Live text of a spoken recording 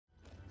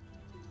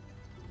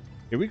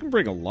Yeah, we can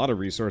bring a lot of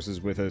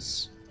resources with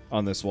us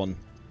on this one.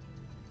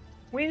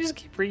 We just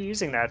keep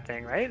reusing that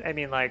thing, right? I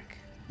mean, like...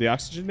 The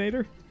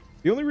oxygenator?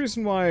 The only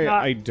reason why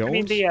not, I don't... I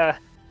mean, the,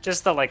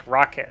 just the, like,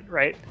 rocket,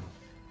 right?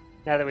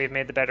 Now that we've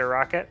made the better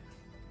rocket.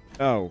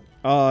 Oh,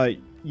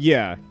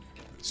 yeah.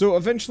 So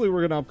eventually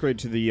we're gonna upgrade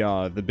to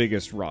the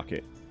biggest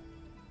rocket.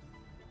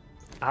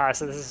 Ah,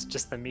 so this is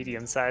just the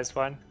medium-sized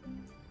one.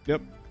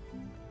 Yep.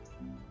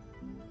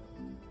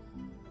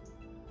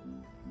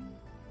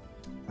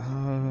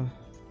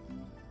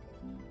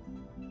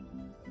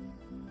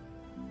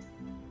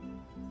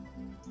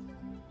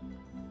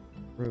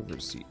 Rover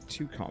seat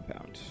 2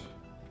 compound.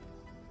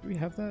 Do we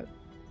have that?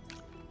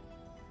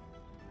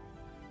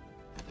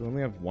 Do we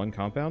only have 1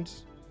 compound?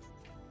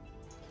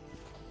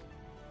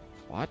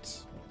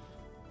 What?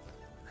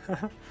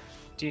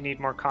 Do you need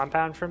more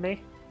compound from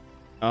me?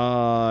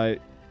 Yeah,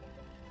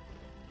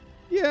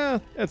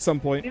 at some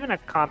point. Even a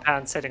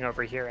compound sitting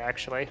over here,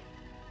 actually.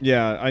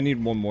 Yeah, I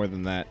need 1 more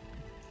than that.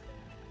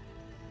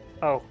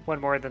 Oh, 1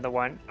 more than the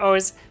 1. Oh,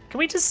 can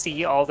we just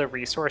see all the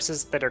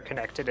resources that are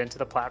connected into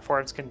the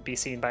platforms can be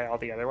seen by all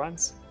the other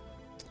ones?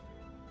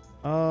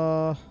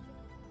 No,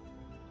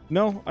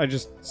 I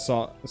just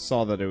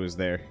saw that it was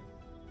there.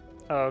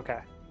 Oh, okay.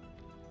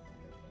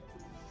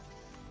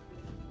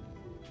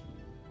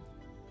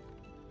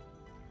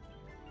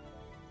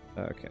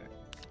 Okay.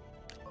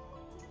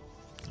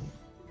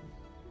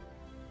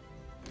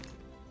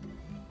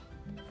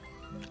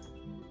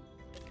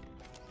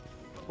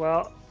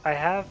 Well, I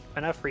have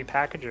enough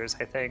repackagers,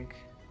 I think.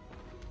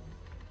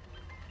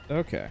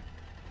 Okay.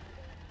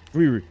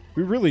 We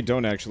really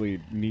don't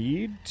actually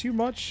need too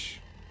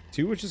much,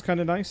 too, which is kind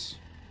of nice.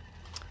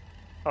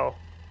 Oh.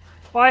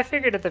 Well, I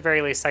figured at the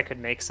very least I could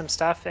make some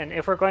stuff, and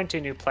if we're going to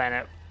a new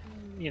planet,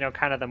 you know,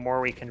 kind of the more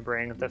we can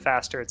bring, the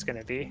faster it's going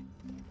to be.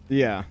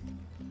 Yeah.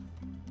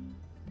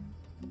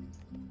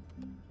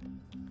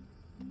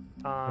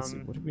 Um, Let's see,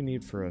 what do we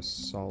need for a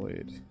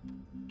solid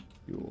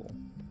fuel?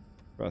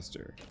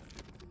 Thruster.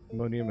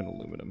 Ammonium and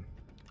aluminum.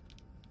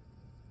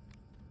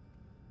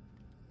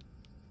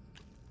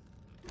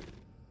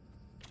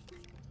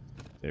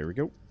 There we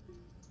go.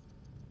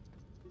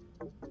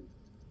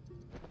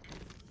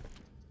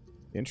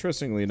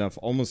 Interestingly enough,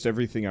 almost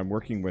everything I'm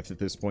working with at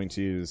this point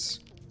is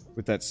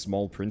with that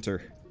small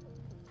printer.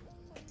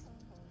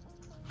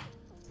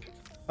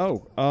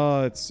 Oh,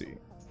 let's see.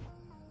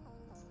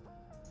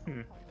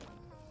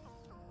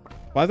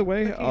 By the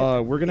way,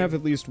 we're gonna have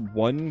at least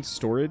 1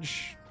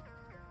 storage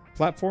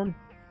platform.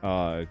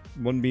 1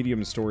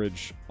 medium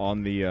storage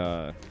on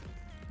the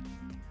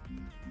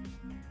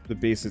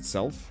base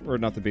itself. Or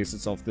not the base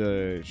itself,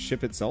 the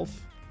ship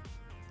itself.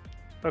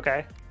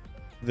 okay.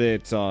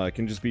 That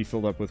can just be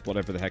filled up with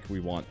whatever the heck we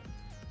want.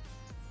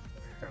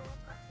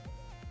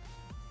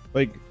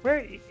 Like,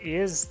 Where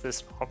is the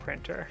small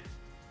printer?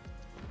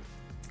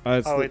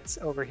 It's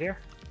over here?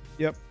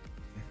 Yep.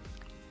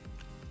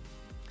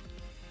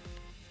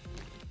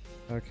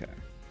 Okay.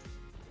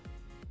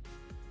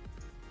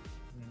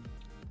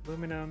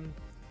 Aluminum.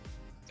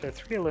 There are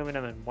 3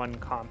 aluminum and 1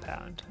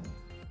 compound.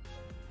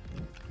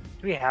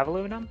 Do we have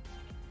aluminum?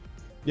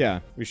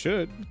 Yeah, we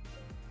should.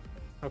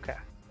 Okay.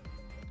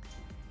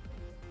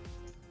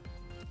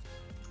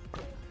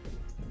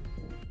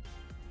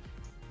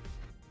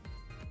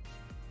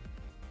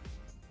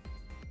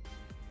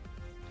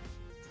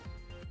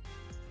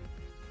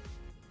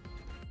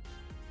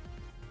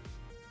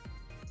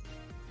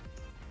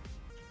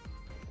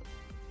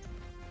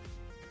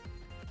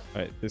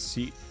 Alright, this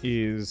seat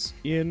is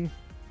in.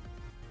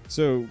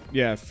 So,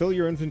 yeah, fill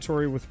your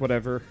inventory with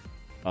whatever.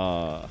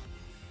 Oh,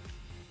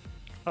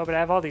 but I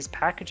have all these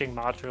packaging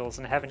modules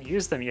and haven't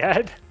used them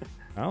yet.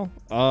 Well,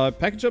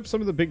 package up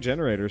some of the big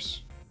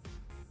generators.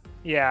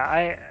 Yeah,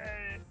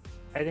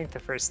 I think the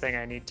first thing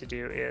I need to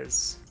do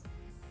is...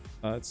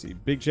 Let's see,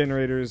 big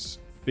generators,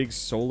 big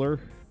solar.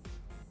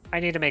 I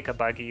need to make a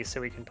buggy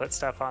so we can put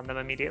stuff on them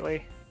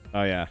immediately.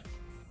 Oh, yeah.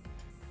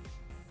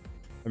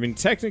 I mean,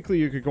 technically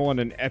you could go on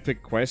an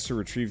epic quest to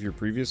retrieve your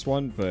previous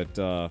one, but,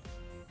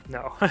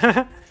 No.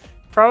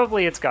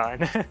 Probably it's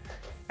gone.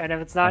 And if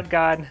it's not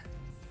gone...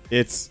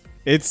 It's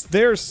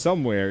there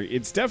somewhere.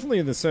 It's definitely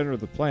in the center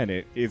of the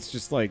planet. It's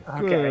just like,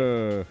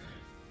 Okay.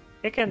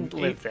 It can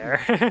live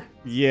there.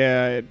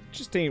 Yeah, it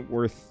just ain't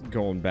worth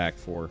going back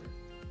for.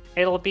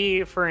 It'll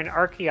be for an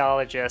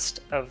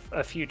archaeologist of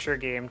a future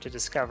game to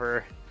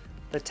discover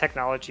the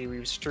technology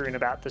we've strewn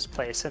about this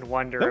place and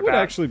wonder That about... would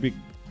actually be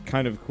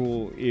kind of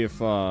cool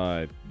if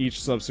each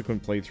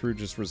subsequent playthrough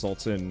just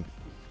results in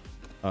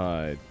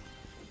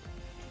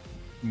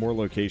more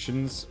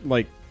locations.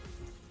 Like,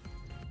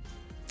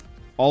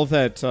 all of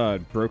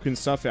that broken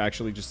stuff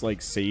actually just,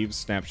 like, saves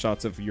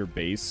snapshots of your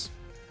base,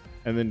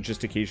 and then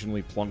just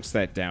occasionally plunks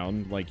that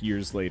down, like,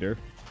 years later.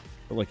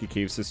 Or, like, a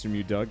cave system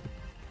you dug.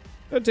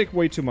 That'd take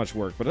way too much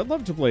work, but I'd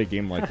love to play a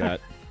game like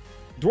that.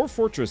 Dwarf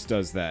Fortress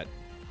does that.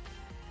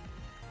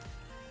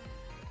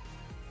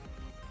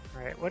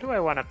 Alright, what do I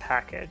want to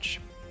package?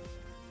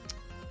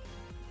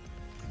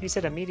 You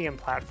said a medium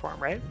platform,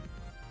 right?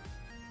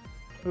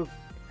 Ooh,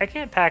 I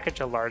can't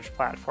package a large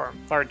platform,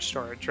 large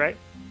storage, right?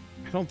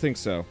 I don't think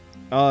so.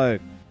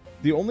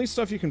 The only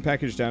stuff you can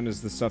package down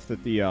is the stuff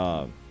that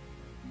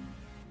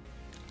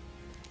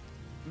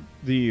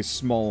the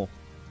small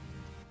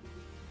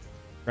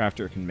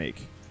crafter can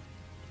make.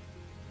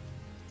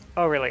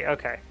 Oh, really?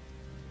 Okay.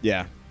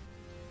 Yeah.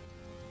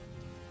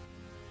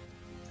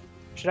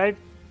 Should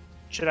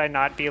I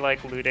not be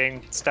like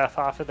looting stuff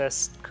off of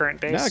this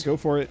current base? Nah, go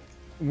for it.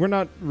 We're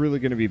not really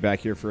going to be back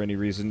here for any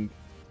reason.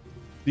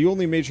 The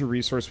only major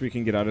resource we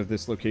can get out of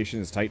this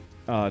location is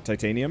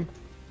titanium.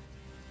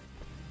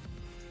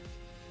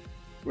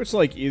 Which,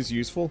 like, is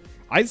useful.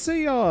 I'd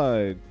say,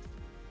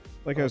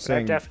 like I was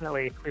saying...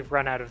 We've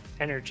run out of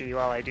energy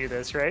while I do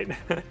this, right?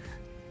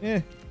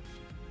 Eh.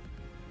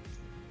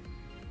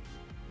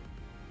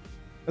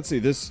 Let's see,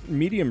 this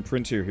medium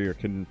printer here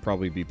can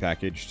probably be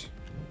packaged.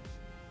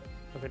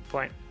 A good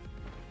point.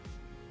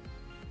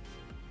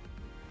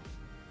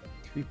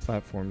 3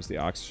 platforms, the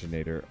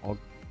oxygenator. I'll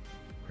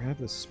grab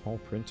the small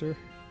printer.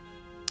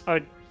 Oh,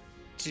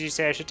 did you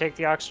say I should take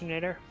the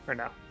oxygenator? Or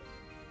no?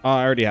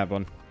 I already have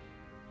one.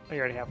 Oh, you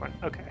already have one.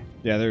 Okay.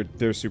 Yeah,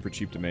 they're super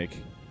cheap to make.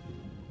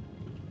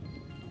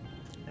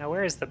 Now,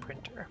 where is the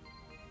printer?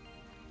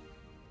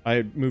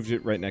 I moved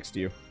it right next to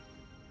you.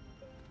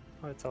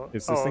 Oh, it's all...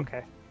 It's this thing?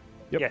 Okay.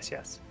 Yep.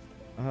 Yes.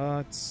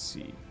 Let's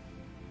see.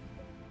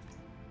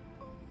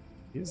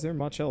 Is there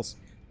much else?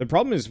 The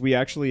problem is we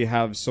actually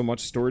have so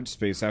much storage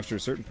space after a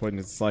certain point, and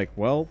it's like,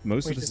 well,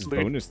 most of this is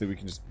bonus that we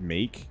can just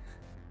make.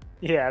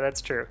 Yeah,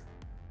 that's true.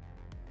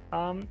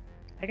 I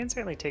can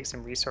certainly take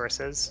some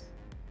resources.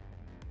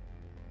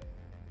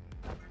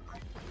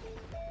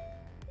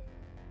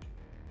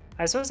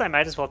 I suppose I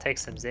might as well take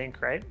some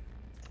zinc, right?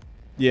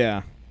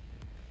 Yeah.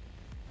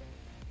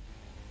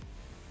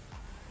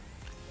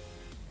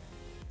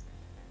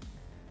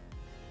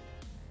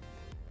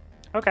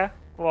 Okay.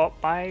 Well,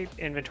 my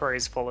inventory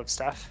is full of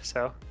stuff,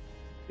 so...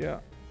 Yeah.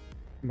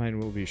 Mine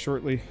will be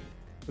shortly.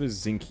 What is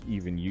zinc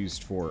even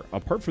used for?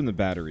 Apart from the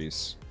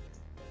batteries.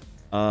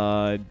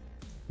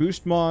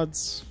 Boost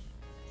mods.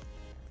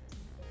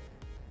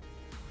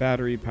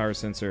 Battery, power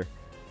sensor.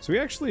 So we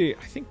actually...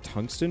 I think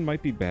tungsten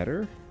might be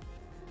better.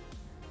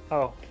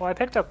 Oh, well, I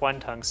picked up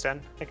one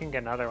tungsten. I can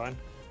get another one.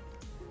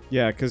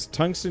 Yeah, because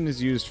tungsten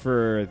is used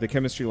for the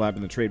chemistry lab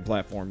and the trade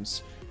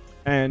platforms.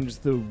 And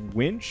the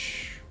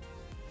winch...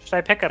 Should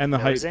I pick up and the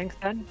no zinc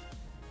then?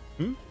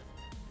 Hmm?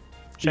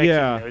 Should I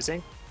keep no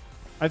zinc?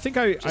 I think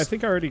I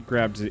already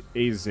grabbed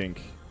a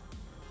zinc.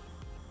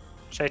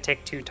 Should I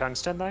take 2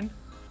 tungsten then?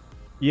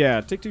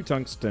 Yeah, take 2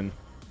 tungsten.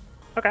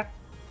 Okay.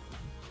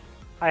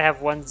 I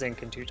have 1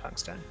 zinc and 2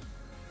 tungsten.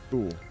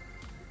 Cool.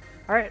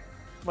 All right,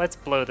 let's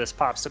blow this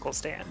popsicle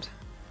stand.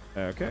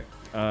 Okay.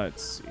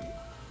 Let's see.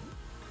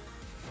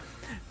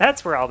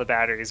 That's where all the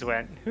batteries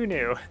went. Who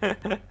knew?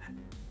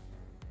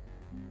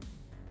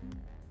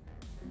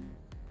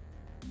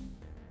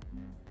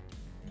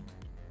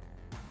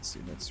 Let's see,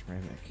 that's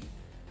ceramic.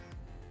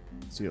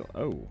 Steel.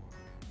 Oh.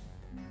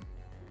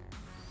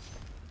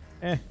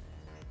 I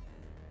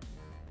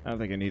don't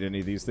think I need any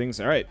of these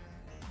things. All right.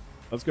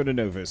 Let's go to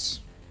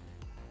Novus.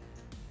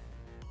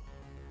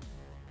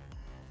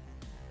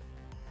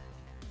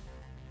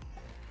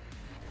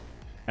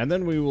 And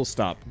then we will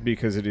stop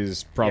because it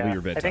is probably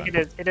your bedtime. I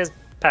think it is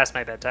past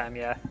my bedtime,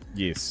 yeah.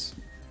 Yes.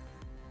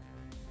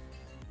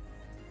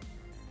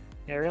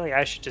 Yeah, really,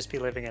 I should just be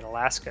living in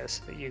Alaska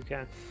so that you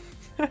can...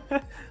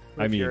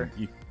 I mean,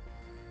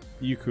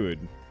 you could.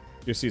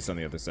 Your seat's on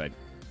the other side.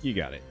 You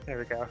got it. There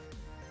we go.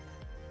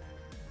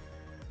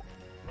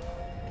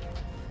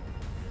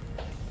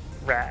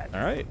 Rad.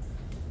 All right.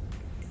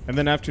 And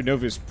then after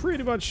Novus,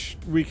 pretty much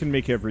we can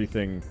make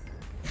everything,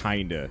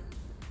 kinda.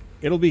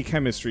 It'll be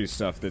chemistry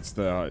stuff that's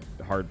the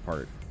hard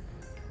part.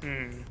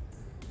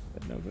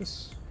 At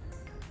Novus.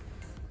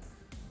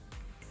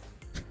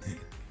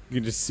 You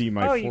can just see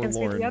my forlorn... Oh, you can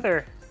see the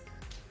other...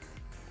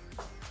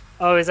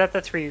 Oh, is that the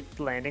 3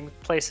 landing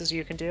places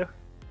you can do?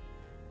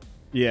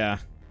 Yeah.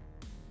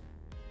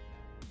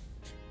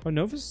 Oh,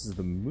 Novus is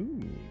the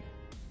moon.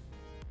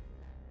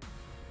 I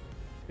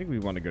think we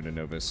want to go to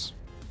Novus.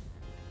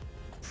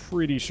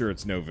 Pretty sure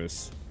it's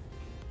Novus.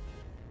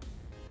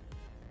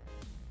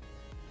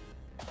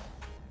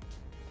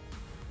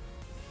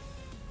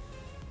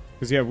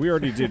 Because, yeah, we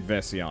already did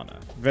Vesiana.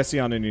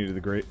 Vesiana needed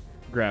the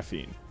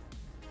graphene.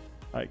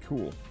 Alright,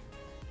 cool.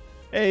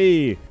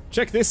 Hey,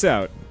 check this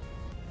out.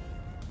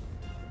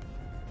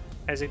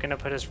 Is it going to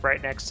put us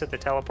right next to the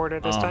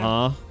teleporter this time?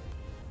 Uh-huh.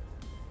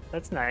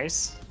 That's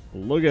nice.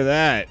 Look at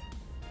that.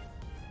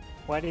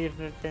 What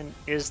even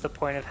is the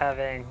point of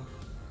having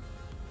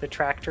the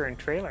tractor and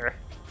trailer?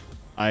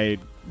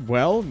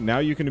 Well, now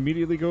you can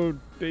immediately go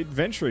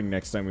adventuring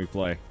next time we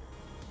play.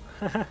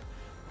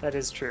 That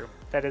is true.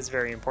 That is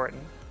very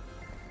important.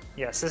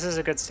 Yes, this is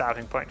a good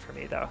stopping point for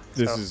me, though.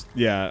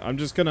 Yeah, I'm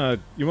just gonna...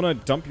 You want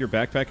to dump your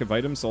backpack of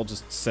items? I'll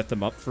just set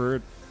them up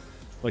for,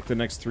 like, the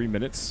next 3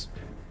 minutes.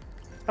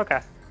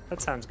 Okay,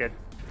 that sounds good.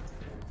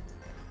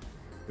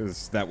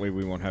 Because that way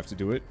we won't have to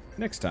do it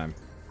next time.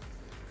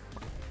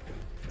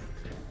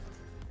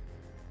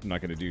 I'm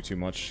not gonna do too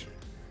much.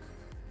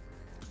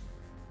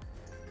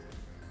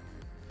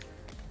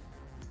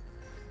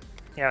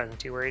 Yeah, I wasn't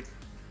too worried.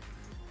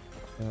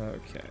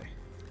 Okay.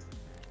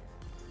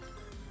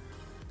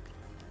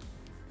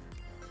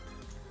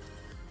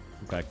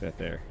 Back that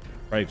there.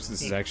 Right, so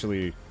this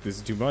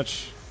is too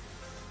much.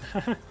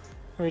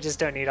 We just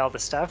don't need all the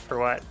stuff, or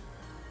what?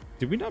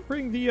 Did we not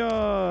bring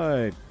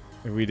the,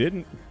 We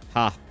didn't.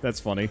 Ha, that's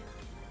funny.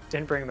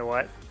 Didn't bring the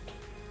what?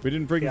 We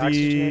didn't bring The the...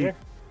 oxygenator?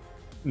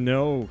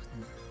 No,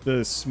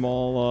 the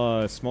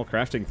small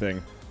crafting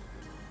thing.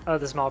 Oh,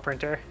 the small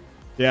printer.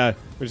 Yeah,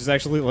 which is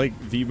actually,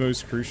 like, the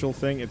most crucial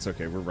thing. It's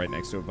okay, we're right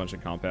next to a bunch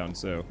of compounds,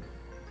 so...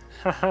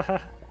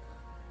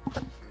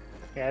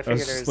 Yeah, I I was figured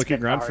just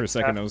looking around for a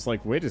second, I was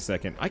like, wait a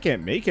second, I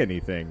can't make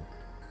anything.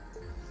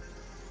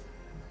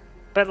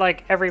 But,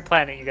 like, every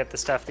planet you get the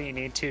stuff that you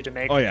need to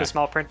make the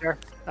small printer?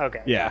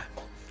 Okay. Yeah.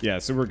 Yeah,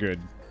 so we're good.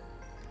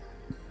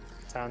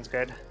 Sounds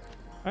good.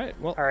 Alright,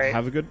 well, All right.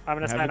 have a good I'm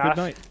gonna sign have a good off.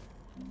 night.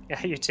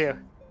 Yeah, you too.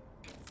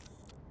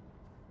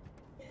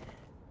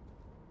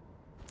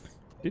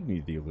 Did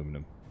need the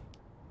aluminum.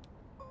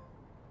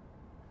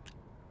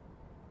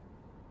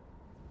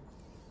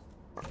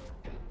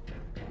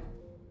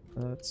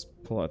 Let's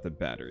pull out the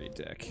battery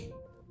deck.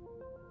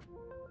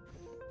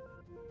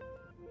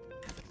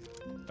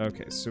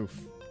 Okay, so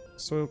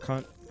soil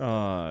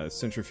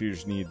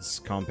centrifuge needs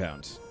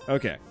compound.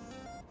 Okay.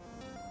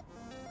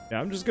 Yeah,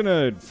 I'm just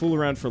gonna fool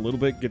around for a little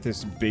bit, get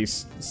this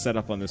base set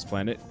up on this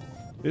planet.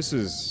 This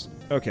is...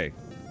 Okay.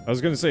 I was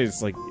gonna say,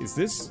 it's like, is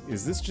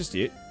this just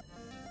it?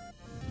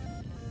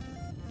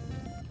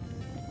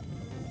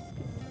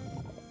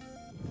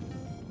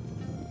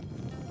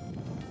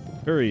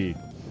 Very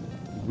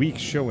weak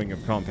showing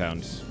of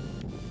compound.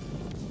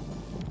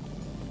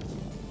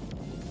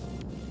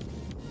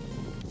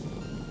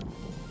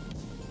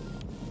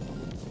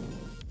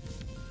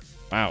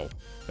 Wow,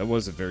 that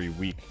was a very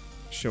weak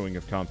showing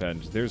of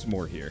compound. There's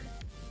more here.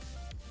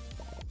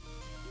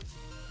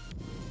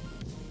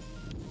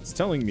 It's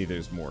telling me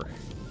there's more.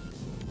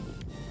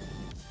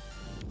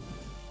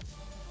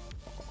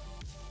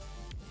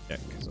 Yeah,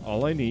 because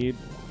all I need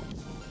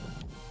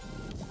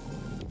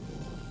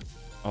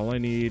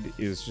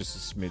is just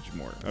a smidge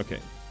more. Okay.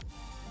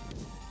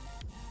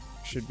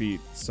 Should be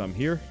some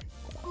here.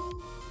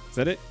 Is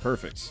that it?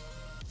 Perfect.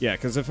 Yeah,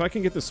 because if I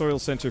can get the soil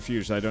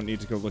centrifuge, I don't need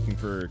to go looking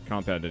for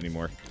compound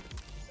anymore.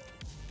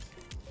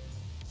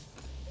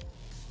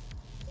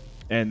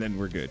 And then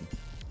we're good.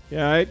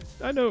 Yeah,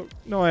 I know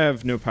I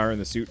have no power in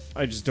the suit.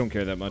 I just don't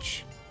care that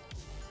much.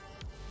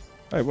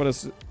 Alright, what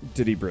else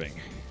did he bring?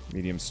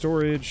 Medium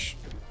storage,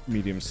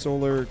 medium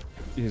solar,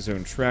 his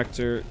own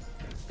tractor,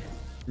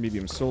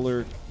 medium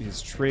solar,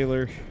 his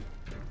trailer.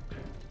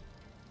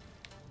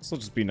 This will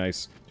just be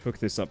nice. Hook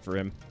this up for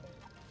him.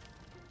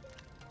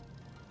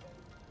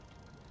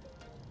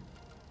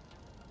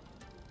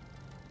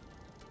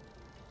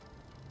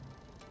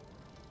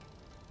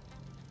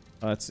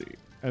 Let's see.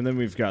 And then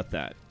we've got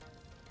that.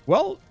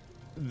 Well,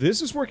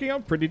 this is working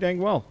out pretty dang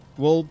well.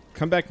 We'll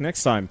come back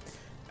next time.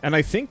 And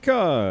I think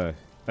for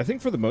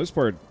the most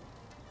part,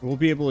 we'll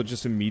be able to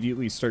just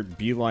immediately start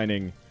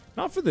beelining,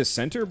 not for the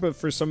center, but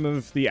for some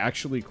of the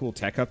actually cool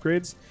tech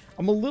upgrades.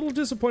 I'm a little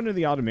disappointed in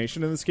the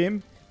automation in this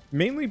game,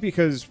 mainly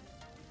because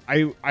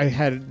I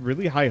had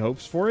really high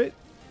hopes for it.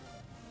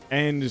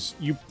 And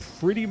you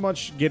pretty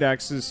much get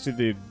access to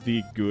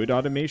the good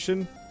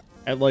automation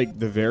at, like,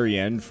 the very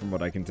end, from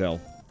what I can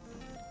tell.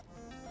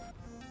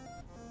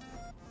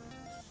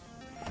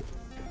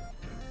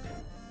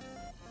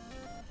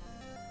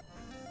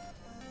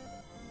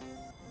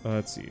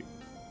 Let's see.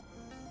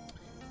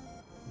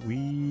 We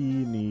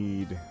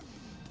need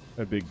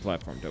a big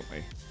platform, don't we?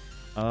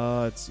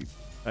 Let's see.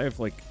 I have,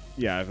 like...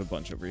 Yeah, I have a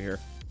bunch over here.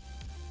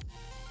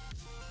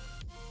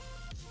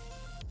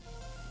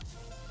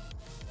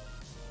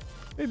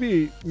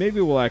 Maybe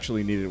we'll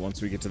actually need it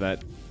once we get to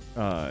that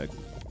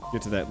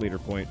later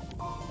point.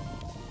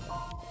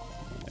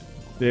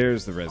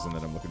 There's the resin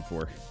that I'm looking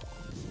for.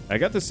 I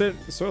got the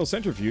soil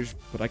centrifuge,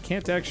 but I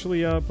can't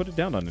actually put it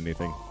down on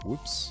anything.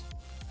 Whoops.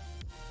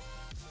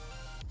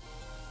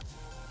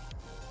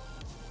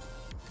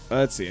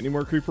 Let's see. Any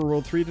more Creeper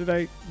World 3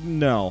 today?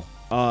 No.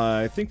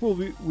 I think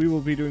we will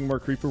be doing more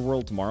Creeper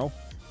World tomorrow.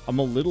 I'm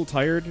a little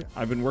tired.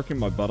 I've been working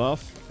my butt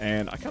off,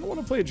 and I kind of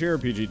want to play a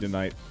JRPG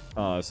tonight.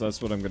 So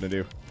that's what I'm going to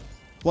do.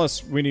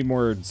 Plus, we need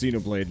more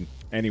Xenoblade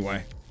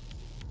anyway.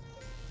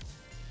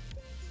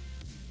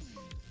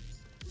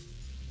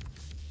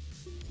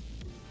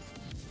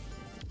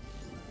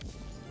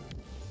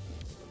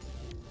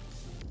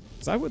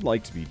 So I would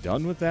like to be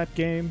done with that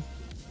game.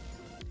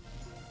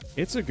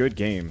 It's a good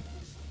game,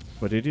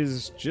 but it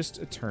is just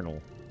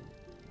eternal.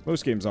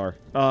 Most games are.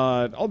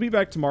 I'll be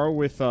back tomorrow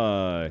with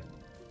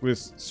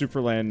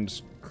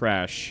Superland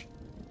Crash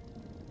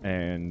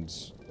and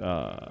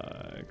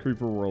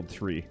Creeper World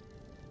 3.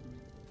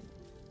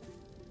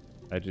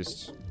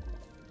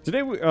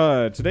 Yesterday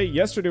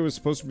was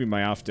supposed to be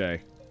my off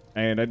day,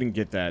 and I didn't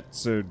get that.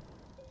 So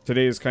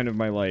today is kind of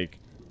my, like,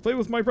 play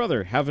with my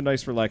brother, have a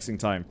nice relaxing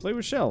time. Play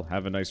with Shell,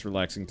 have a nice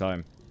relaxing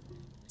time.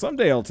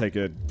 Someday I'll take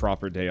a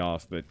proper day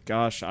off, but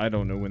gosh, I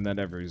don't know when that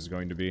ever is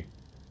going to be.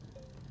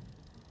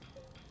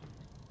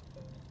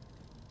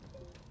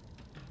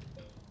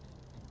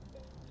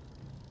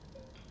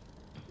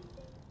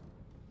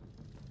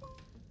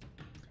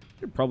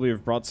 Could probably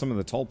have brought some of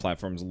the tall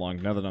platforms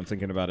along, now that I'm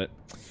thinking about it.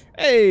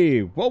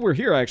 Hey, while we're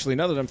here, actually,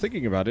 now that I'm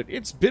thinking about it,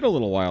 it's been a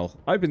little while.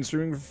 I've been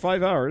streaming for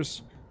 5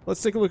 hours.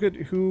 Let's take a look at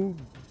who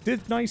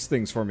did nice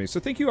things for me. So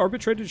thank you,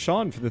 Arbitrated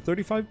Sean, for the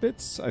 35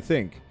 bits, I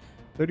think.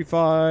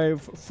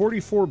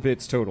 44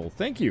 bits total.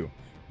 Thank you.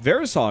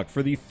 Verisok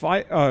for the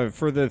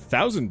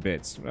 1,000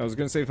 bits. I was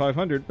going to say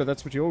 500, but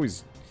that's what you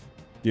always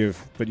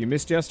give. But you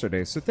missed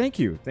yesterday, so thank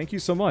you. Thank you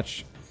so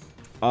much.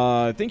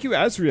 Thank you,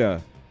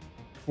 Azria,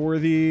 for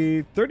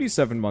the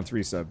 37-month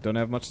resub. Don't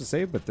have much to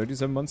say, but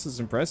 37 months is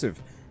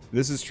impressive.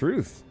 This is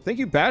truth. Thank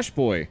you, Bash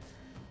Boy,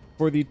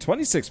 for the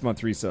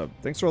 26-month resub.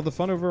 Thanks for all the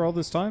fun over all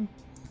this time.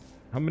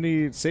 How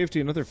many safety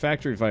and other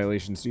factory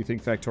violations do you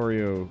think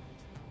Factorio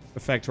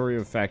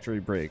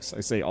factory breaks? I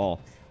say all.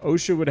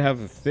 OSHA would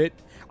have a fit.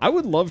 I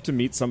would love to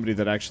meet somebody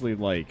that actually,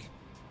 like,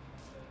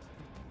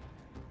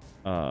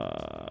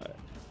 I'm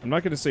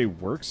not going to say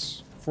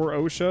works for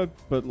OSHA,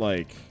 but,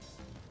 like,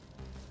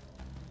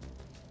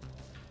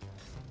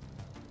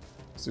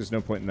 so there's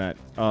no point in that.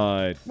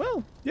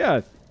 Well,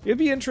 yeah, it'd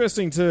be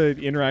interesting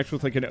to interact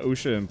with, like, an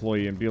OSHA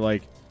employee and be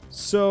like,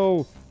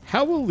 so,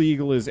 how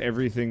illegal is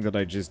everything that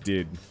I just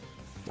did?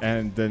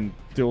 And then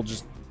it'll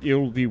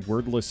be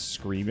wordless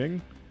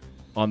screaming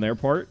on their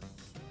part.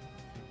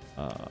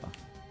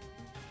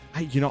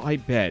 I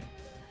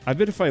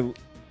bet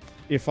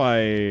if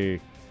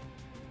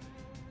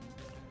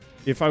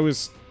I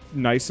was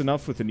nice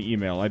enough with an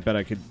email, I bet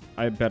I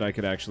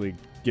could actually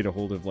get a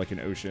hold of, like, an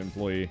OSHA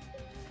employee,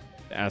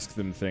 ask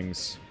them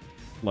things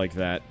like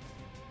that.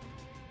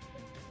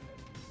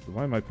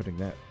 Why am I putting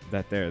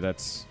that there?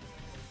 That's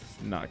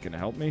not gonna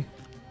help me.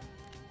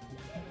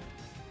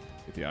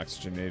 Get the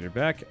oxygenator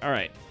back. All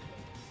right.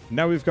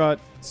 Now we've got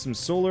some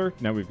solar.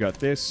 Now we've got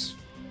this.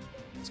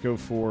 Let's go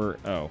for...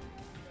 Oh.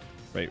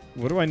 Right.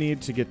 What do I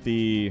need to get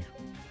the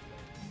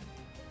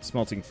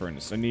smelting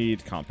furnace? I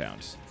need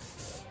compound.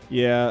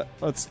 Yeah,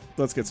 let's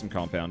get some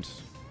compound.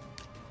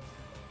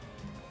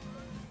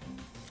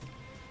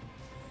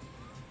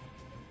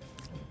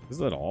 Is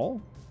that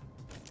all?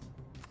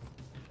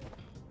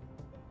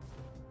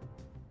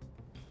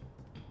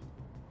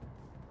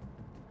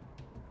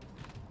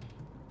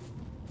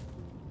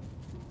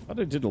 I thought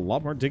I did a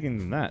lot more digging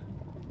than that.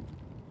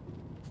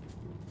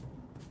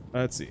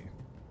 Let's see.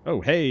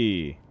 Oh,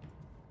 hey!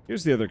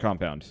 Here's the other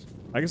compound.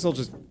 I guess I'll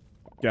just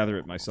gather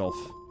it myself.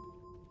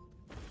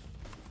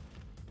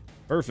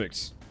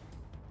 Perfect.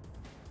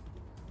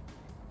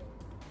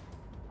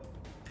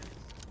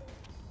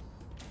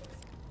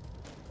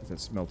 Get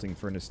that smelting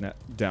furnace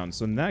down.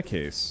 So in that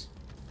case,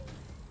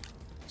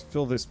 let's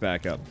fill this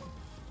back up.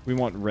 We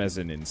want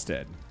resin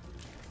instead.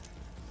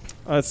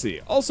 Let's see.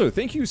 Also,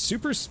 thank you,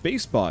 Super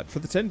Spacebot, for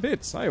the 10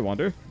 bits. Hi,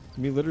 Wander.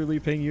 Me literally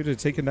paying you to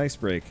take a nice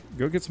break.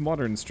 Go get some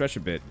water and stretch a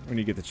bit when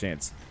you get the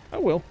chance. I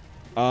will.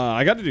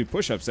 I got to do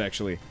push-ups,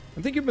 actually.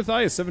 And thank you,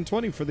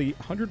 Matthias720, for the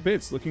 100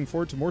 bits. Looking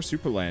forward to more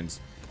Superlands.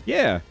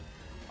 Yeah.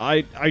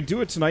 I do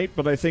it tonight,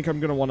 but I think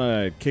I'm going to want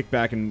to kick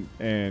back and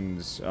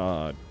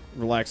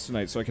relax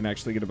tonight so I can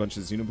actually get a bunch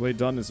of Xenoblade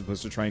done as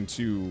opposed to trying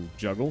to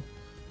juggle.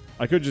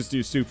 I could just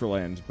do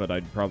Superland, but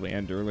I'd probably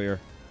end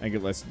earlier and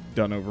get less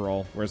done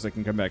overall. Whereas I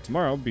can come back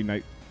tomorrow, be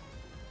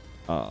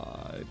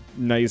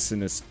nice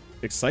and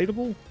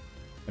excitable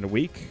and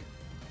awake.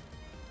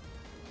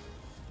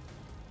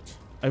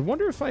 I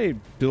wonder if I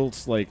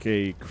built, like,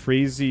 a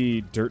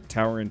crazy dirt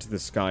tower into the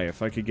sky,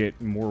 if I could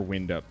get more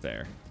wind up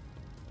there.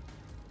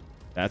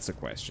 That's a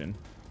question.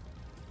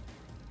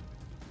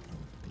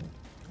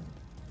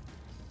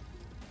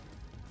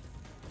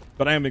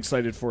 But I am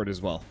excited for it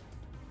as well.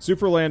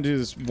 Superland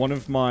is one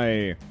of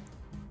my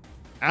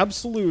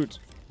absolute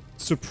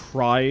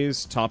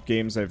surprise top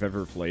games I've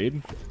ever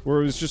played.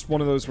 Where it was just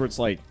one of those where it's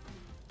like,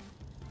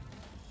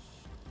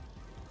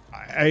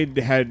 I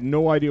had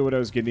no idea what I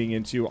was getting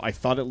into. I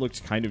thought it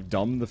looked kind of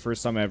dumb the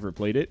first time I ever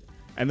played it.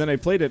 And then I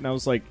played it and I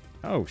was like,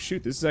 oh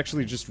shoot, this is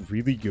actually just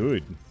really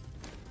good.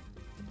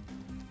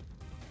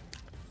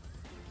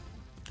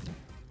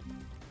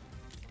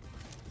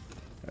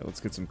 Alright, let's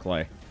get some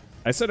clay.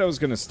 I said I was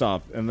going to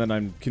stop, and then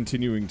I'm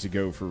continuing to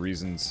go for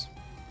reasons.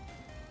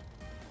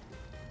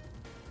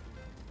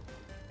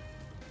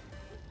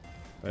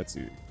 Let's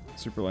see.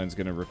 Superland's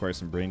going to require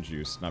some brain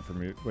juice, not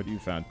from what you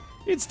found.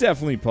 It's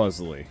definitely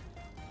puzzly.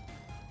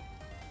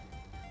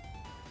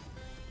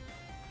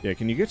 Yeah,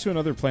 can you get to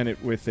another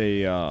planet with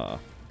a,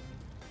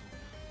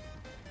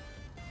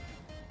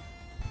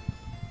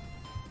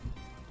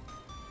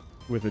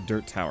 with a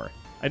dirt tower?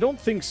 I don't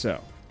think so.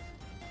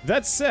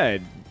 That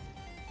said,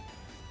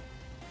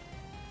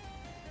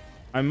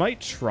 I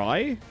might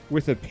try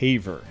with a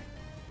paver.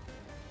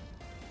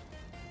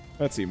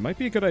 Let's see, might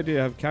be a good idea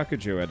to have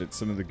Kakajo edit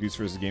some of the Goose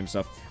vs. Game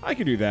stuff. I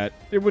could do that.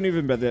 It wouldn't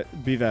even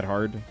be that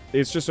hard.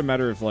 It's just a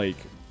matter of, like,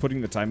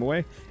 putting the time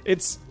away.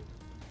 It's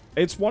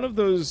It's one of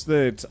those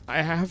that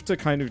I have to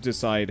kind of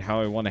decide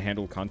how I want to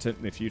handle content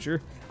in the future.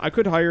 I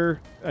could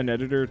hire an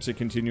editor to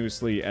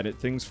continuously edit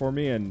things for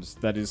me, and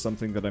that is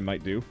something that I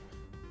might do.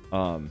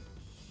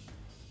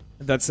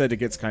 That said, it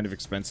gets kind of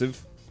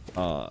expensive.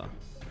 And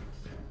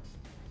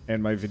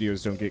my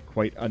videos don't get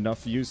quite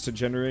enough views to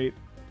generate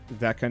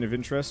that kind of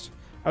interest.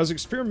 I was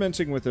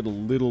experimenting with it a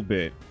little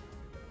bit.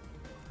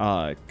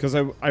 Because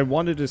I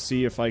wanted to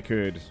see if I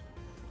could...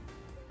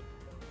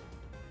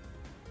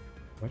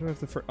 Why do I have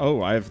the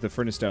Oh, I have the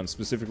furnace down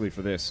specifically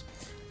for this.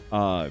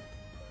 I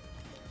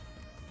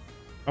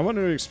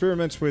wanted to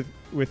experiment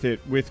with it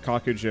with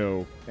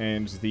Kakujo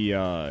and the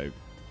oh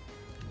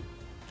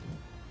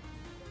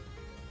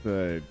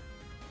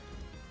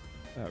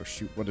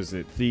shoot, what is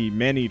it? The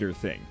man-eater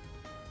thing.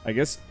 I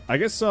guess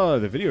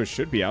the video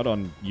should be out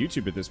on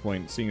YouTube at this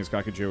point, seeing as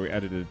Kakujo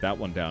edited that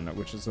one down,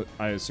 which is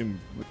I assume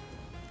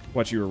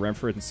what you were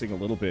referencing a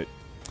little bit.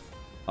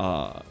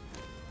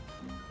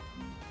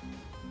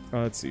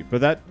 Let's see,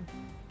 but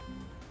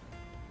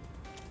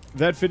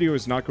that video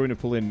is not going to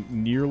pull in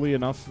nearly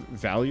enough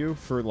value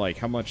for like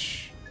how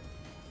much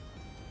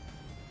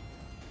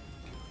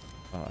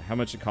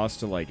it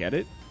costs to like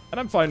edit, and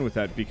I'm fine with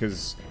that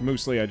because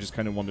mostly I just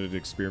kind of wanted to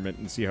experiment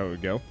and see how it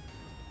would go.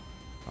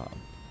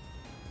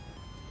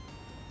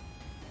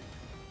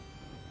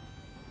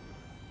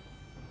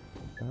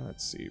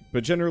 Let's see,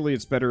 but generally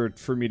it's better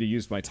for me to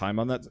use my time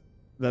on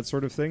that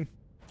sort of thing.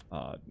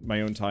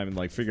 My own time and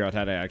like figure out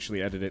how to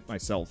actually edit it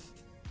myself,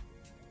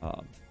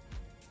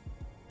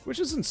 which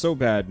isn't so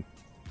bad,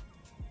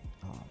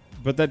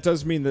 but that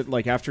does mean that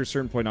like after a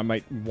certain point I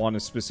might want to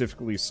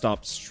specifically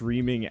stop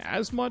streaming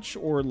as much,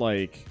 or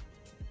like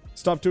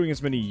stop doing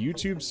as many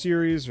YouTube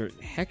series, or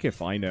heck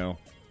if I know.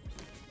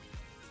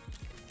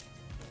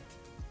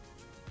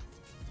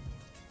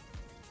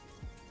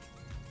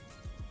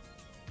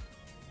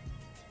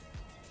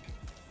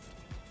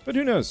 But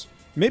who knows?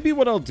 Maybe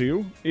what I'll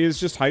do is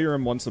just hire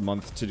him once a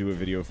month to do a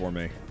video for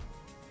me.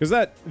 Because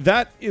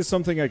that is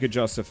something I could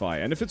justify.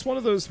 And if it's one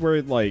of those where,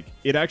 like,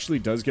 it actually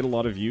does get a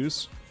lot of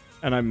views,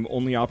 and I'm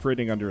only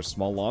operating under a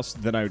small loss,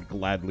 then I would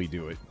gladly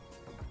do it.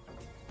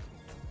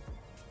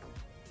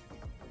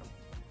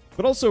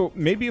 But also,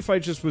 maybe if I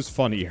just was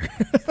funnier.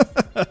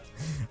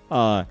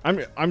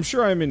 I'm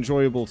sure I'm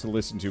enjoyable to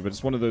listen to, but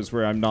it's one of those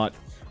where I'm not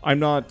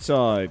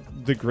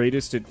the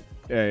greatest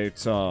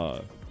at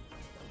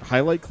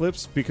highlight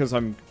clips because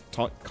I'm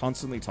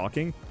constantly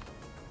talking.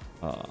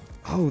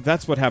 Oh,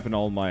 that's what happened to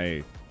all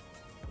my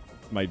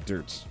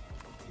dirt.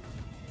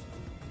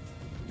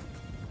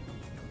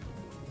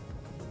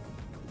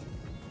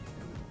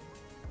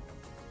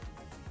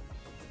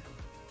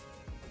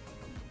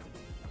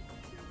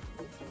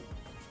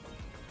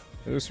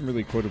 There's some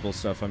really quotable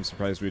stuff I'm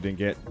surprised we didn't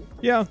get.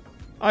 Yeah,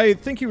 I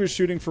think he was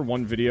shooting for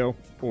one video,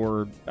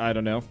 or I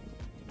don't know.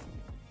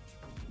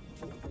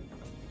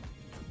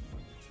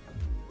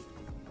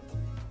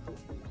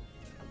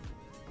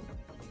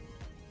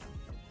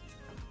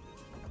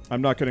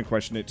 I'm not going to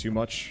question it too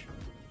much.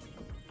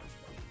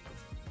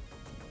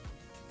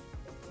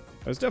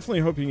 I was definitely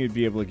hoping you'd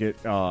be able to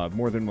get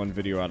more than one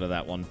video out of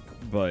that one,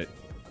 but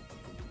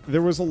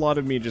there was a lot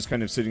of me just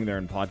kind of sitting there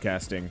and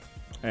podcasting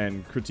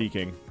and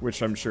critiquing,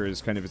 which I'm sure is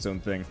kind of its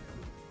own thing.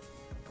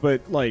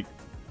 But, like,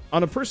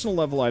 on a personal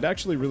level, I'd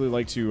actually really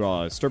like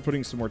to start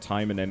putting some more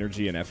time and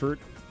energy and effort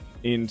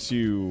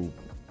into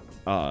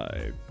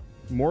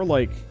more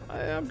like,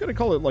 I'm going to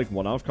call it like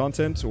one-off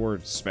content or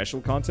special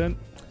content.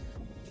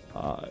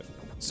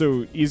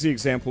 So, easy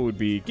example would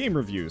be game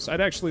reviews.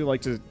 I'd actually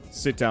like to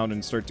sit down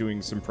and start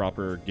doing some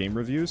proper game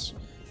reviews.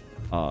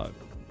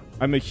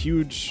 I'm a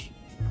huge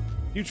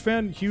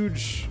fan,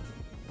 huge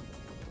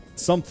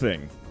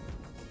something.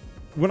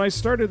 When I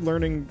started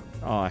learning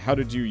how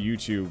to do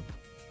YouTube,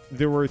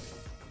 there were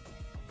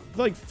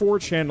like 4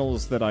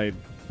 channels that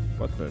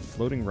what the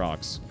floating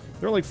rocks?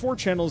 There were like 4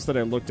 channels that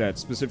I looked at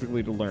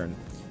specifically to learn.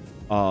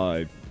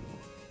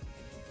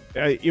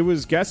 It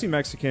was Gassy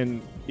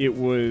Mexican, it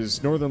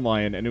was Northern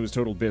Lion, and it was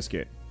Total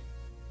Biscuit.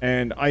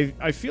 And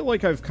I feel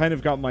like I've kind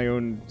of got my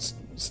own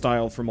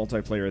style for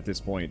multiplayer at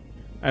this point,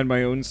 and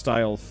my own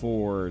style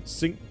for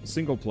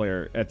single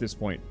player at this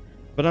point.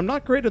 But I'm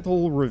not great at the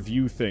whole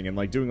review thing and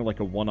like doing like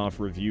a one-off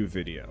review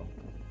video.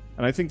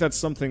 And I think that's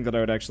something that I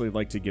would actually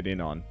like to get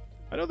in on.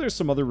 I know there's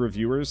some other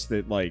reviewers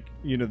that, like,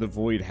 you know, the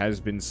void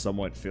has been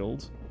somewhat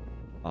filled.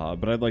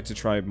 But I'd like to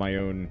try my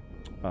own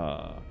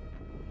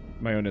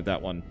at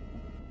that one.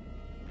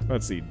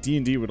 Let's see,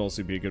 D&D would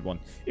also be a good one.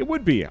 It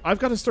would be. I've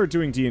got to start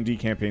doing D&D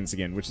campaigns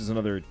again, which is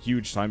another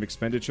huge time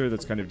expenditure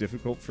that's kind of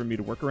difficult for me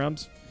to work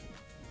around.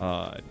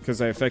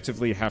 Because I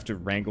effectively have to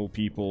wrangle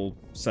people,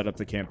 set up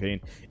the campaign.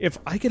 If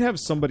I could have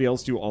somebody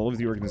else do all of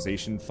the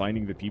organization,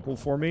 finding the people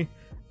for me,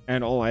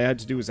 and all I had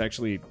to do was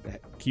actually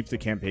keep the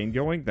campaign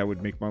going, that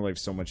would make my life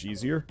so much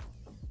easier.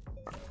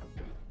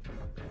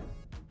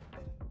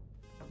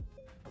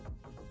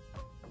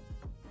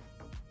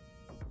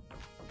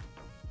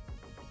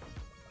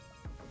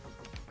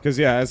 Because,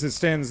 yeah, as it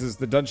stands as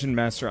the Dungeon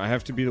Master, I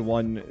have to be the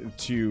one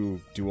to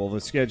do all the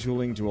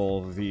scheduling, do all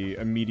of the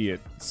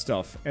immediate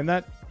stuff. And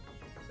that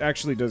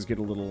actually does get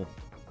a little,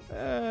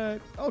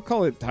 I'll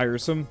call it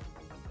tiresome.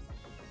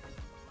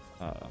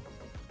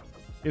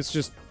 It's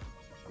just,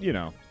 you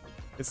know,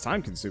 it's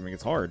time-consuming.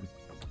 It's hard.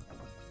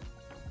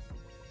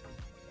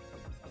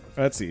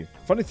 Let's see.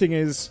 Funny thing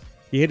is,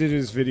 he hated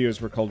his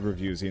videos were called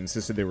reviews. He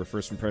insisted they were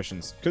first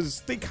impressions. Because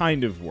they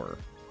kind of were.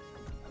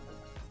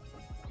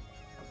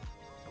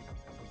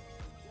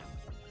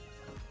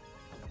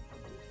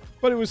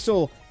 But it was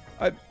still,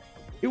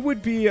 it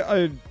would be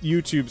a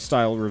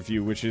YouTube-style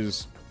review, which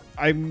is,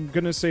 I'm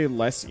gonna say,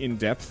 less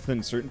in-depth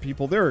than certain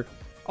people.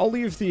 I'll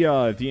leave the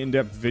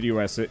in-depth video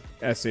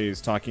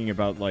essays talking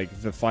about,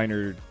 like, the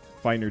finer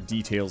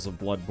details of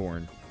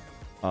Bloodborne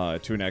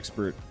to an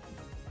expert.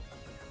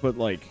 But,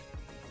 like,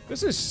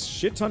 there's a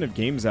shit ton of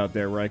games out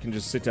there where I can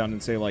just sit down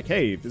and say, like,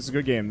 hey, this is a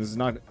good game, this is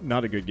not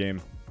a good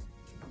game.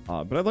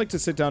 But I'd like to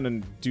sit down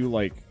and do,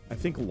 like, I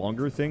think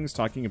longer things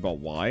talking about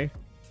why.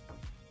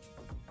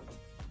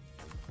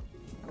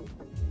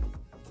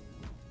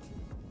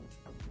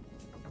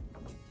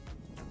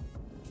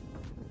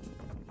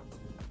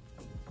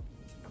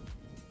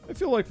 I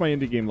feel like my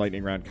indie game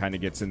lightning round kind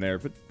of gets in there,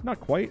 but not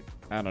quite.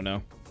 I don't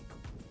know.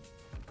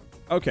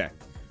 Okay.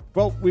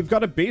 Well, we've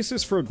got a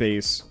basis for a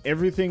base.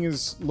 Everything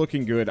is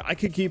looking good. I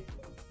could keep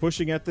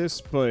pushing at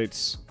this,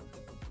 but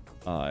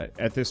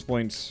at this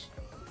point,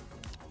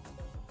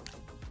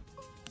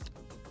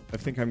 I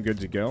think I'm good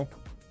to go.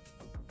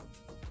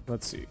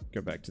 Let's see. Go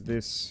back to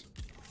this.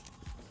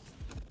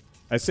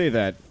 I say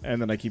that,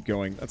 and then I keep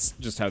going. That's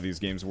just how these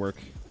games work.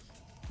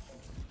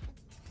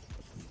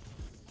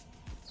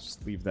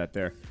 Just leave that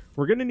there.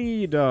 We're gonna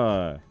need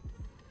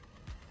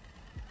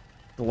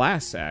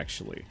glass,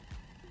 actually.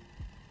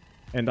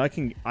 And I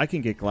can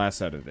get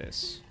glass out of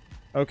this.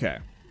 Okay.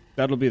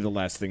 That'll be the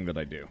last thing that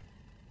I do.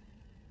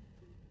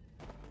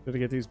 Did I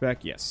get these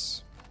back?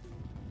 Yes.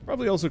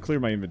 Probably also clear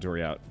my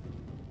inventory out.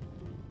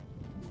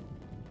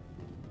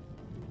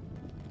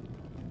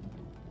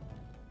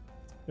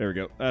 There we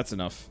go. That's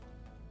enough.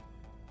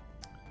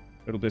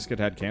 Little Biscuit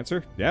had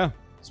cancer? Yeah.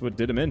 That's what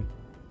did him in.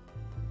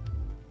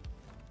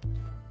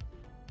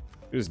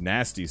 It was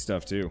nasty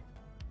stuff, too.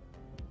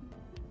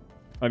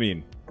 I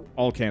mean,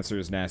 all cancer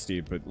is nasty,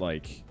 but,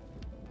 like,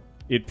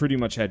 it pretty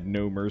much had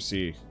no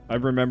mercy. I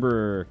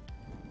remember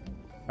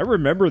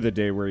the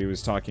day where he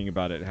was talking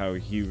about it, how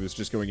he was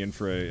just going in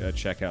for a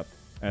checkup,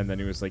 and then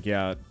he was like,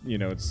 yeah, you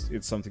know,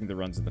 it's something that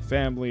runs in the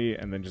family,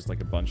 and then just,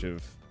 like, a bunch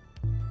of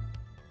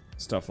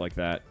stuff like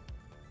that.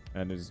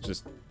 And it's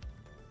just...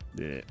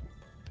 it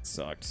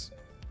sucked.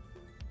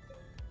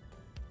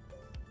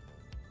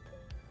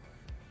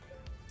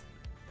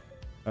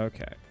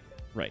 Okay,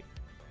 right.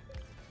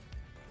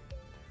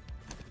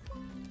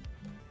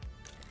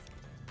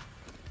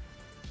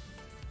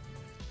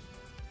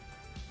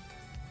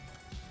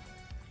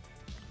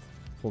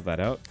 Pull that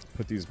out,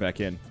 put these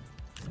back in.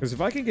 Because if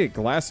I can get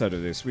glass out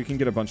of this, we can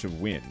get a bunch of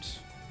wind.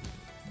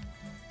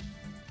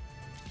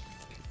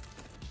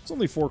 It's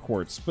only 4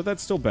 quartz, but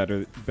that's still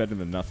better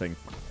than nothing.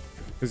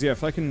 Because yeah,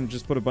 if I can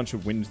just put a bunch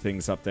of wind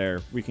things up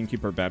there, we can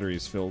keep our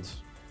batteries filled.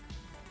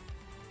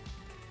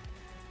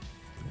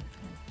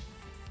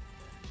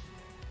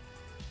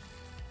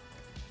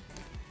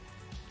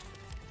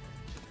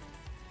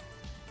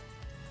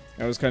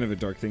 That was kind of a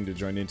dark thing to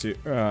join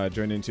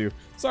into.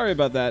 Sorry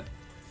about that.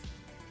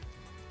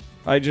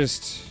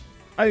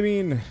 I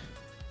mean,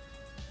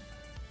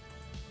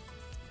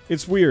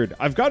 it's weird.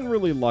 I've gotten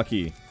really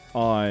lucky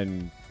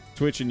on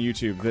Twitch and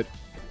YouTube that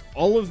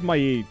all of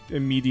my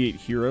immediate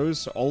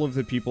heroes, all of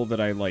the people that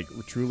I, like,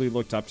 truly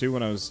looked up to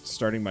when I was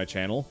starting my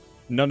channel,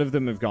 none of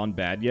them have gone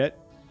bad yet.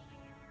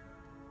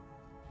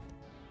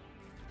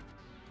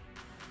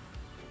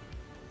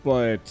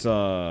 But,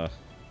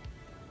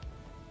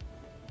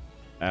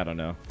 I don't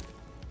know.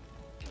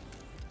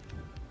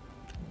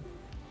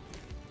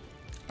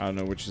 I don't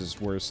know which is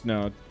worse.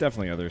 No,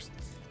 definitely others.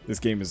 This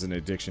game is an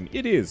addiction.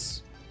 It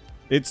is.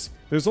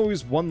 There's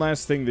always one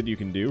last thing that you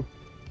can do.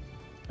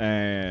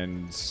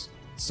 And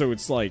so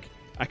it's like,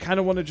 I kind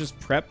of want to just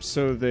prep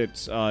so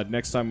that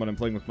next time when I'm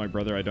playing with my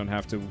brother, I don't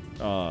have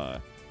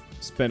to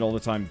spend all the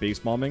time base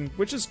bombing,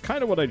 which is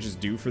kind of what I just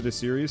do for this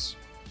series.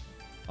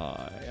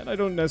 And I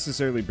don't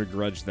necessarily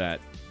begrudge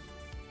that.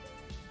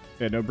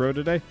 Yeah, no bro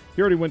today?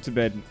 He already went to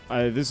bed.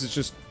 This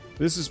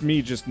is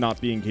me just not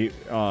being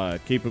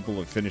capable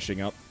of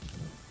finishing up.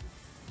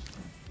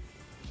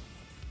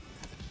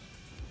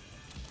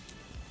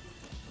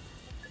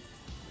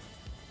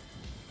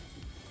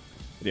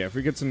 But yeah, if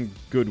we get some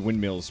good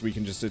windmills, we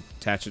can just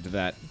attach it to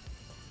that.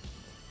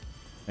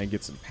 And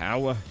get some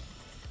power.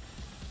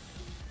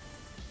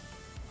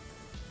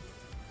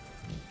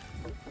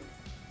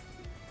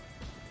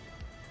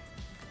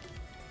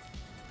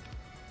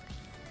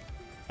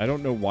 I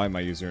don't know why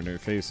my user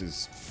interface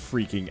is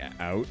freaking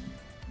out.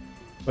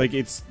 Like,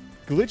 it's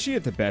glitchy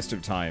at the best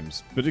of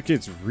times, but it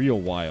gets real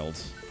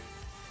wild.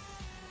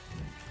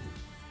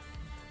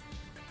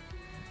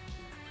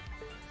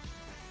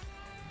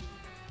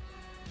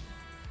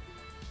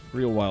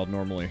 Real wild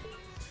normally.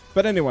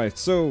 But anyway,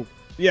 so,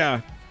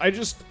 yeah, I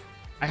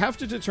have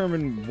to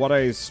determine what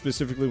I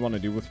specifically want to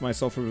do with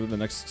myself over the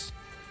next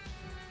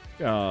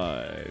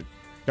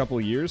couple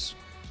of years.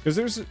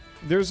 Because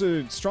there's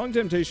a strong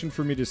temptation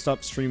for me to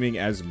stop streaming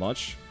as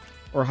much,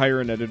 or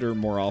hire an editor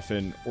more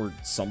often, or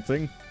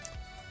something.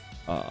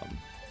 Yeah,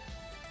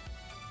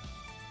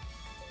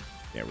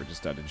 we're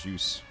just out of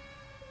juice.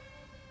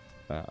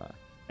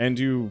 And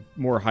do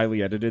more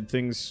highly edited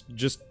things,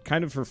 just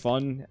kind of for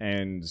fun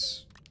and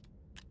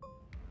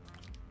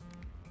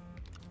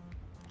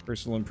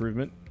personal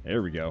improvement.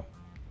 There we go.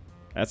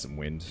 That's some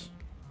wind.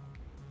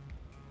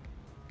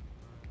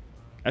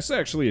 That's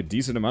actually a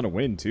decent amount of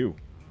wind, too.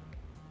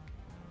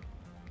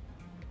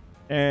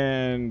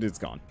 And it's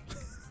gone.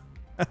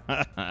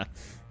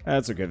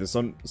 That's okay. The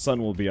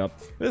sun will be up.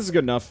 This is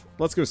good enough.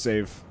 Let's go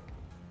save.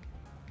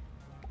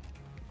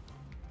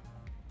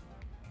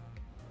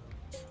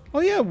 Oh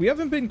yeah, we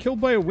haven't been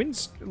killed by a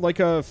like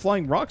a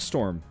flying rock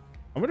storm.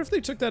 I wonder if they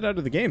took that out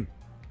of the game.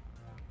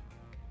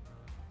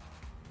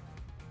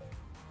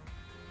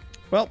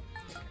 Well,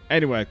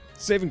 anyway,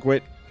 save and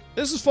quit.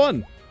 This is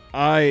fun.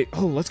 Oh,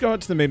 let's go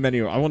out to the main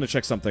menu. I want to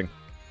check something.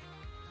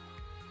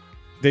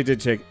 They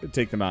did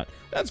take them out.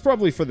 That's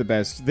probably for the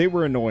best. They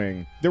were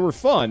annoying. They were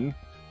fun,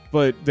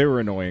 but they were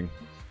annoying.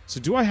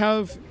 So do I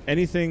have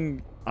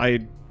anything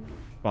I'd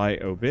buy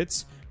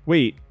obits?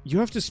 Wait, you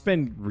have to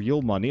spend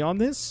real money on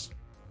this?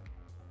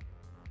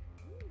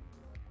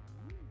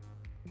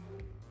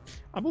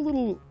 I'm a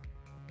little...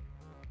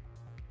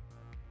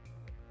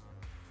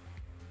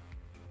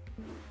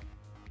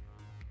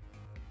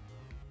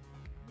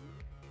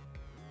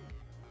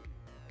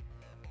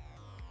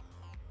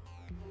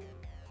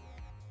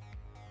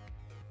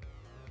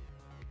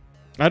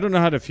 I don't know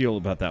how to feel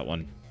about that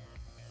one.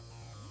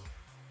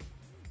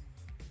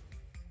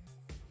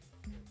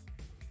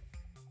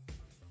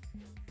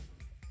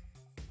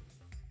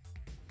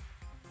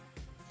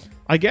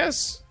 I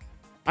guess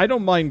I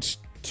don't mind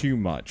too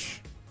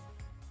much.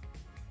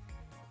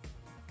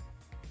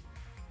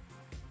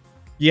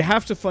 You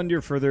have to fund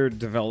your further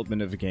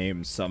development of the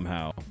game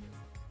somehow.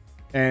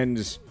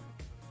 And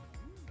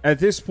at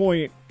this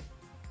point,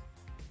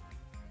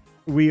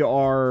 we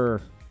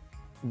are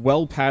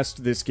well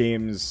past this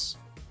game's,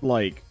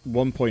 like,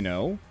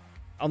 1.0.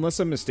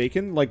 Unless I'm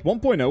mistaken. Like,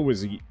 1.0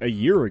 was a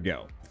year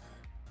ago.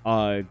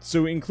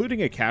 So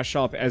including a cash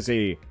shop as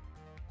a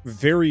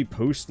very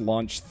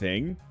post-launch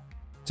thing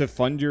to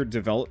fund your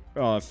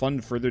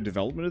fund further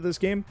development of this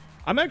game,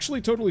 I'm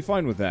actually totally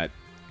fine with that.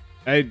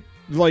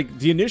 Like,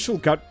 the initial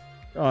gut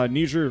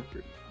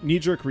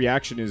knee-jerk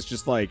reaction is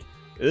just like,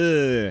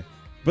 ugh.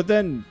 But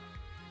then,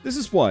 this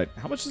is what?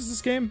 How much is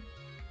this game?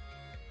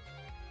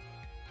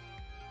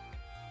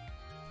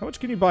 How much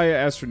can you buy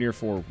an Astroneer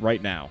for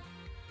right now?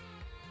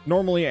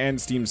 Normally and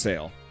Steam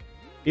sale.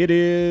 It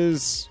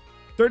is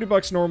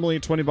 $30 normally,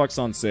 $20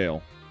 on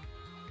sale.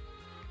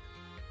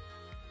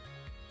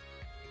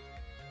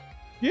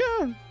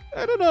 Yeah,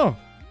 I don't know.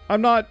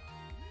 I'm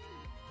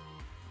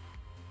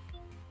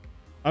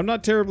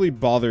not terribly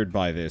bothered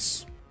by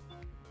this.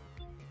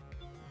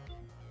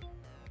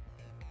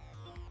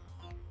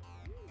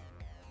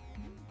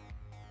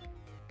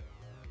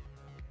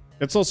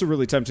 It's also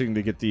really tempting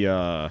to get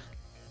the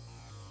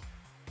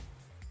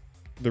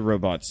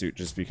robot suit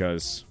just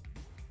because.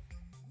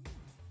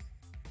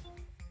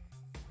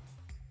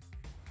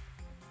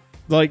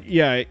 Like,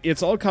 yeah,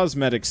 it's all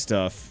cosmetic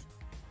stuff.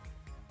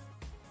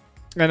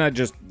 And I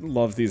just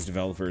love these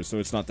developers, so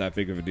it's not that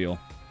big of a deal.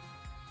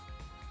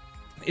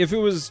 If it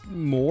was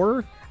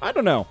more, I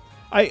don't know.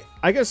 I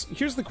guess,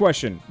 here's the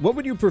question. What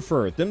would you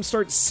prefer? Them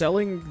start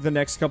selling the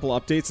next couple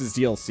updates as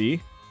DLC?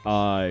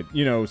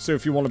 You know, so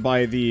if you want to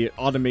buy the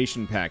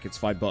automation pack, it's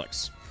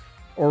 $5.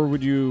 Or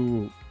would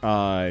you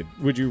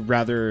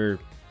rather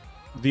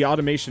the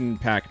automation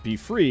pack be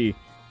free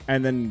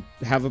and then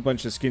have a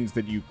bunch of skins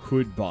that you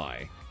could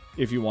buy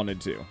if you wanted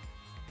to?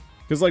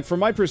 Because, like, from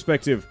my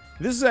perspective,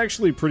 this is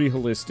actually pretty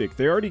holistic.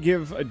 They already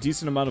give a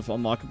decent amount of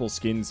unlockable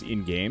skins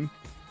in-game.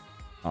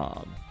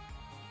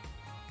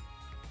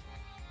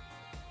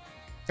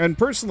 And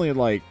personally,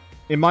 like,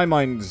 in my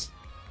mind,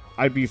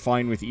 I'd be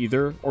fine with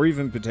either, or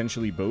even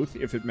potentially both,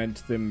 if it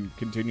meant them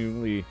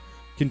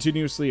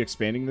continuously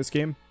expanding this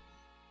game.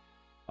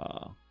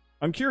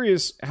 I'm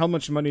curious how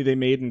much money they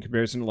made in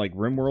comparison to, like,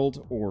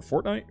 RimWorld or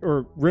Fortnite,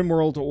 or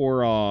RimWorld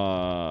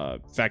or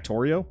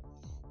Factorio.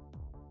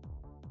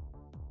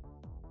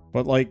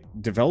 But, like,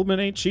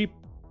 development ain't cheap,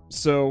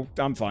 so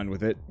I'm fine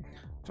with it.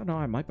 I don't know,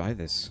 I might buy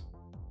this.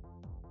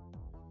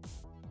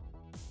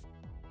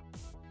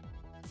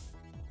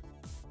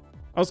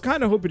 I was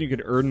kind of hoping you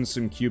could earn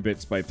some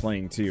qubits by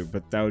playing too,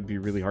 but that would be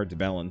really hard to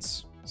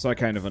balance. So I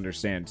kind of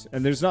understand.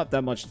 And there's not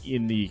that much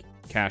in the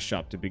cash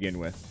shop to begin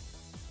with.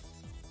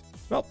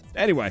 Well,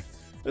 anyway,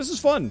 this is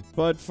fun,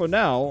 but for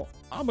now,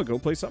 I'm gonna go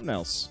play something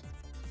else.